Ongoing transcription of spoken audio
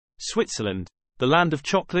Switzerland, the land of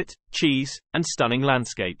chocolate, cheese, and stunning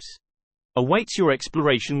landscapes, awaits your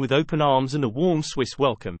exploration with open arms and a warm Swiss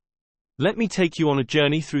welcome. Let me take you on a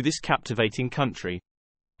journey through this captivating country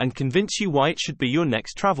and convince you why it should be your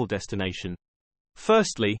next travel destination.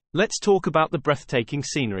 Firstly, let's talk about the breathtaking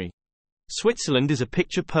scenery. Switzerland is a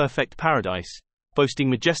picture-perfect paradise, boasting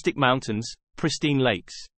majestic mountains, pristine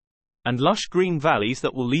lakes, and lush green valleys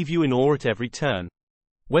that will leave you in awe at every turn.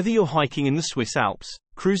 Whether you're hiking in the Swiss Alps,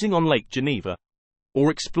 cruising on Lake Geneva,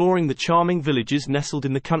 or exploring the charming villages nestled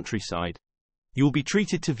in the countryside, you'll be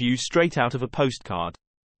treated to views straight out of a postcard.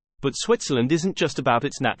 But Switzerland isn't just about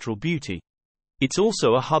its natural beauty. It's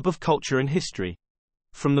also a hub of culture and history.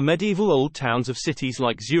 From the medieval old towns of cities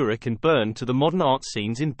like Zurich and Bern to the modern art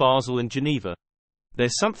scenes in Basel and Geneva,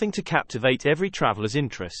 there's something to captivate every traveler's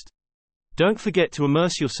interest. Don't forget to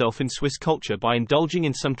immerse yourself in Swiss culture by indulging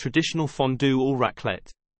in some traditional fondue or raclette,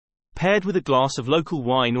 paired with a glass of local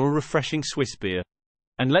wine or a refreshing Swiss beer.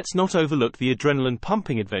 And let's not overlook the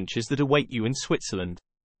adrenaline-pumping adventures that await you in Switzerland.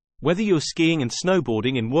 Whether you're skiing and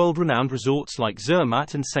snowboarding in world-renowned resorts like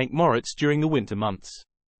Zermatt and St. Moritz during the winter months,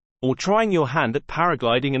 or trying your hand at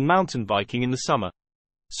paragliding and mountain biking in the summer,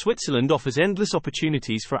 Switzerland offers endless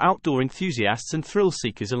opportunities for outdoor enthusiasts and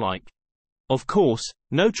thrill-seekers alike. Of course,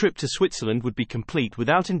 no trip to Switzerland would be complete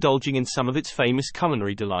without indulging in some of its famous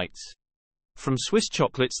culinary delights. From Swiss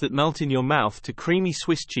chocolates that melt in your mouth to creamy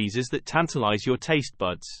Swiss cheeses that tantalize your taste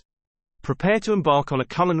buds, prepare to embark on a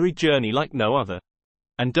culinary journey like no other.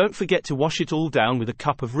 And don't forget to wash it all down with a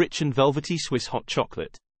cup of rich and velvety Swiss hot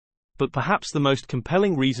chocolate. But perhaps the most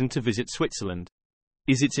compelling reason to visit Switzerland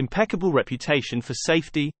is its impeccable reputation for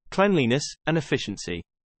safety, cleanliness, and efficiency.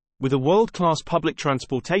 With a world-class public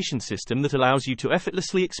transportation system that allows you to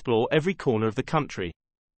effortlessly explore every corner of the country,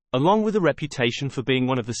 along with a reputation for being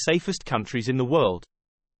one of the safest countries in the world,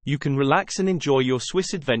 you can relax and enjoy your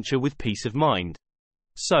Swiss adventure with peace of mind.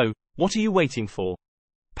 So, what are you waiting for?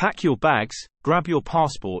 Pack your bags, grab your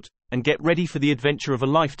passport, and get ready for the adventure of a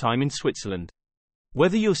lifetime in Switzerland.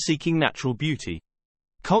 Whether you're seeking natural beauty,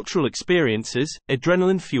 cultural experiences,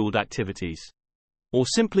 adrenaline-fueled activities, or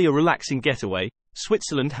simply a relaxing getaway,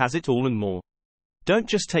 Switzerland has it all and more. Don't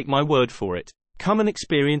just take my word for it. Come and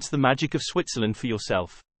experience the magic of Switzerland for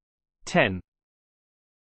yourself. 10.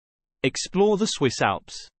 Explore the Swiss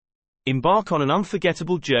Alps. Embark on an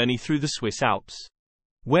unforgettable journey through the Swiss Alps,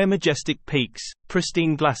 where majestic peaks,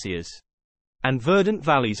 pristine glaciers, and verdant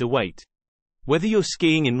valleys await. Whether you're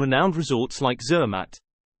skiing in renowned resorts like Zermatt,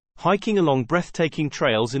 hiking along breathtaking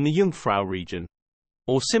trails in the Jungfrau region,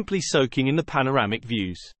 or simply soaking in the panoramic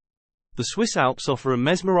views, the Swiss Alps offer a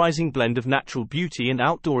mesmerizing blend of natural beauty and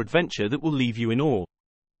outdoor adventure that will leave you in awe.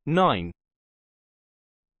 9.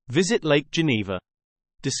 Visit Lake Geneva.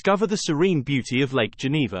 Discover the serene beauty of Lake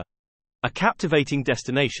Geneva, a captivating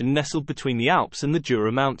destination nestled between the Alps and the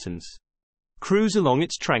Jura Mountains. Cruise along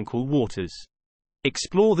its tranquil waters.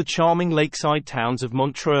 Explore the charming lakeside towns of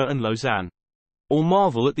Montreux and Lausanne, or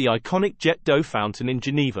marvel at the iconic Jet d'eau fountain in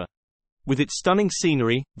Geneva. With its stunning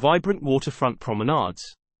scenery, vibrant waterfront promenades,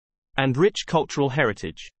 and rich cultural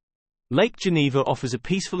heritage, Lake Geneva offers a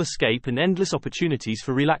peaceful escape and endless opportunities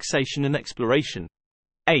for relaxation and exploration.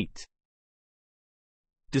 8.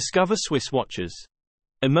 Discover Swiss watches.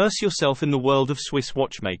 Immerse yourself in the world of Swiss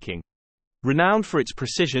watchmaking, renowned for its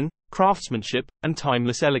precision, craftsmanship, and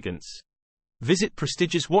timeless elegance. Visit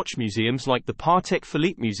prestigious watch museums like the Patek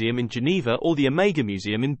Philippe Museum in Geneva or the Omega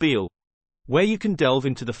Museum in Biel, where you can delve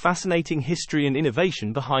into the fascinating history and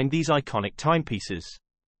innovation behind these iconic timepieces.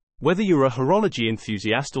 Whether you're a horology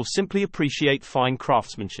enthusiast or simply appreciate fine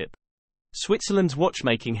craftsmanship, Switzerland's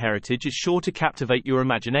watchmaking heritage is sure to captivate your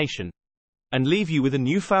imagination and leave you with a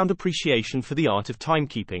newfound appreciation for the art of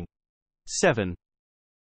timekeeping. 7.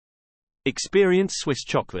 Experience Swiss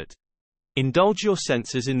chocolate. Indulge your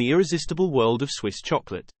senses in the irresistible world of Swiss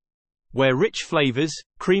chocolate, where rich flavors,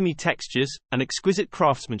 creamy textures, and exquisite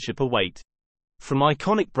craftsmanship await. From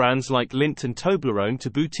iconic brands like Lindt and Toblerone to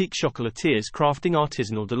boutique chocolatiers crafting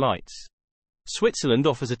artisanal delights, Switzerland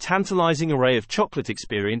offers a tantalizing array of chocolate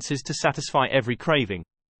experiences to satisfy every craving.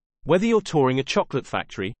 Whether you're touring a chocolate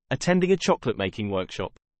factory, attending a chocolate-making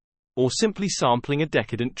workshop, or simply sampling a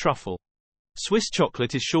decadent truffle, Swiss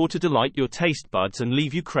chocolate is sure to delight your taste buds and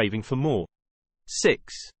leave you craving for more.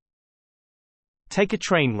 6. Take a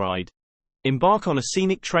train ride. Embark on a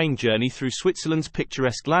scenic train journey through Switzerland's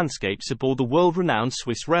picturesque landscapes aboard the world-renowned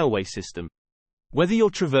Swiss railway system. Whether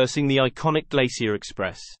you're traversing the iconic Glacier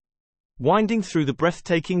Express, winding through the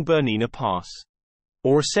breathtaking Bernina Pass,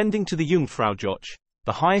 or ascending to the Jungfraujoch,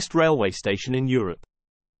 the highest railway station in Europe,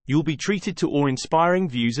 you'll be treated to awe-inspiring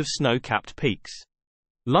views of snow-capped peaks,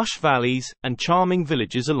 lush valleys, and charming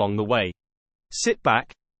villages along the way. Sit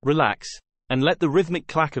back, relax, and let the rhythmic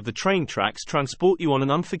clack of the train tracks transport you on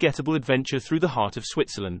an unforgettable adventure through the heart of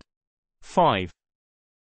Switzerland. 5.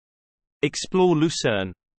 Explore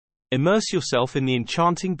Lucerne. Immerse yourself in the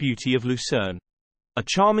enchanting beauty of Lucerne, a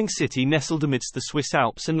charming city nestled amidst the Swiss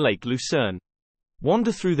Alps and Lake Lucerne.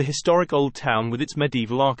 Wander through the historic old town with its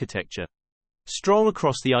medieval architecture. Stroll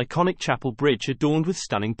across the iconic chapel bridge adorned with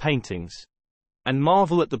stunning paintings, and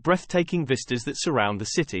marvel at the breathtaking vistas that surround the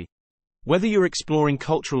city. Whether you're exploring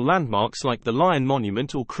cultural landmarks like the Lion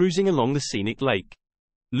Monument or cruising along the scenic lake,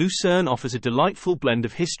 Lucerne offers a delightful blend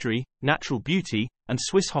of history, natural beauty, and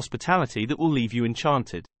Swiss hospitality that will leave you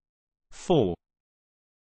enchanted. 4.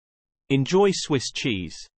 Enjoy Swiss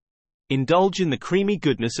cheese. Indulge in the creamy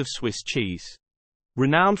goodness of Swiss cheese,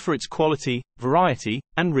 renowned for its quality, variety,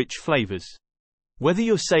 and rich flavors. Whether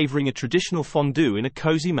you're savoring a traditional fondue in a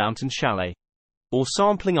cozy mountain chalet, or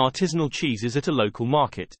sampling artisanal cheeses at a local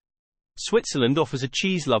market, Switzerland offers a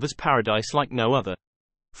cheese lover's paradise like no other.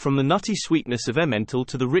 From the nutty sweetness of Emmental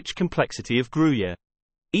to the rich complexity of Gruyere,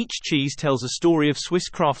 each cheese tells a story of Swiss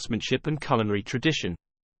craftsmanship and culinary tradition.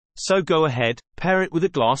 So go ahead, pair it with a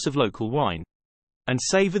glass of local wine, and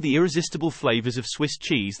savor the irresistible flavors of Swiss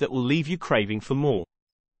cheese that will leave you craving for more.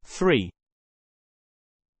 3.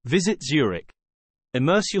 Visit Zurich.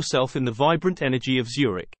 Immerse yourself in the vibrant energy of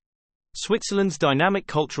Zurich, Switzerland's dynamic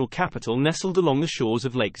cultural capital nestled along the shores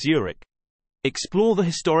of Lake Zurich. Explore the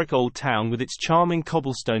historic old town with its charming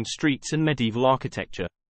cobblestone streets and medieval architecture.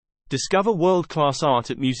 Discover world-class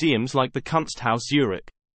art at museums like the Kunsthaus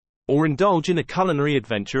Zurich, or indulge in a culinary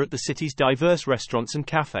adventure at the city's diverse restaurants and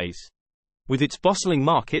cafes. With its bustling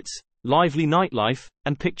markets, lively nightlife,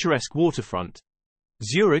 and picturesque waterfront,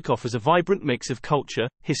 Zurich offers a vibrant mix of culture,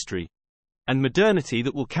 history, and modernity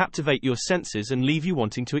that will captivate your senses and leave you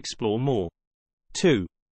wanting to explore more. 2.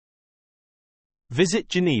 Visit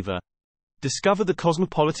Geneva. Discover the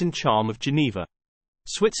cosmopolitan charm of Geneva,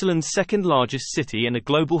 Switzerland's second-largest city and a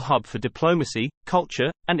global hub for diplomacy,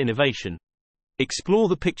 culture, and innovation. Explore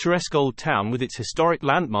the picturesque old town with its historic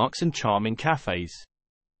landmarks and charming cafes.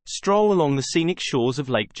 Stroll along the scenic shores of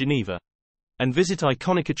Lake Geneva, and visit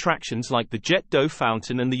iconic attractions like the Jet d'Eau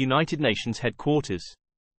Fountain and the United Nations headquarters.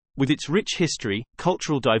 With its rich history,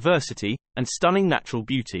 cultural diversity, and stunning natural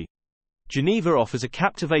beauty, Geneva offers a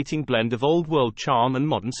captivating blend of old-world charm and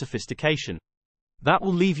modern sophistication that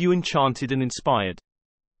will leave you enchanted and inspired.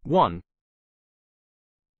 1.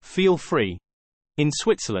 Feel free. In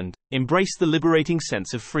Switzerland, embrace the liberating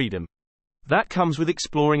sense of freedom that comes with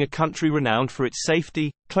exploring a country renowned for its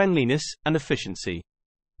safety, cleanliness, and efficiency.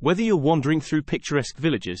 Whether you're wandering through picturesque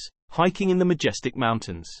villages, hiking in the majestic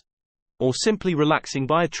mountains, or simply relaxing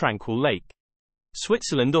by a tranquil lake,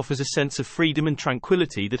 Switzerland offers a sense of freedom and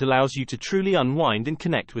tranquility that allows you to truly unwind and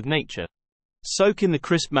connect with nature. Soak in the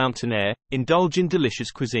crisp mountain air, indulge in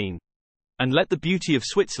delicious cuisine, and let the beauty of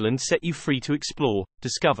Switzerland set you free to explore,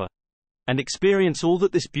 discover, and experience all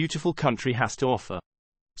that this beautiful country has to offer.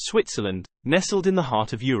 Switzerland, nestled in the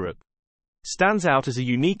heart of Europe, stands out as a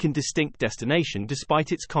unique and distinct destination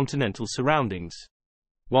despite its continental surroundings.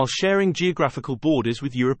 While sharing geographical borders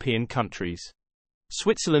with European countries,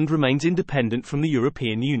 Switzerland remains independent from the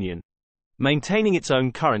European Union, maintaining its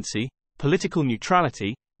own currency, political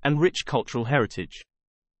neutrality, and rich cultural heritage.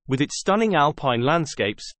 With its stunning alpine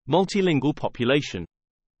landscapes, multilingual population,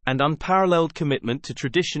 and unparalleled commitment to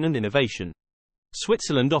tradition and innovation,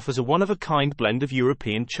 Switzerland offers a one-of-a-kind blend of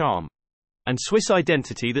European charm and Swiss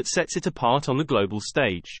identity that sets it apart on the global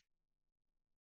stage.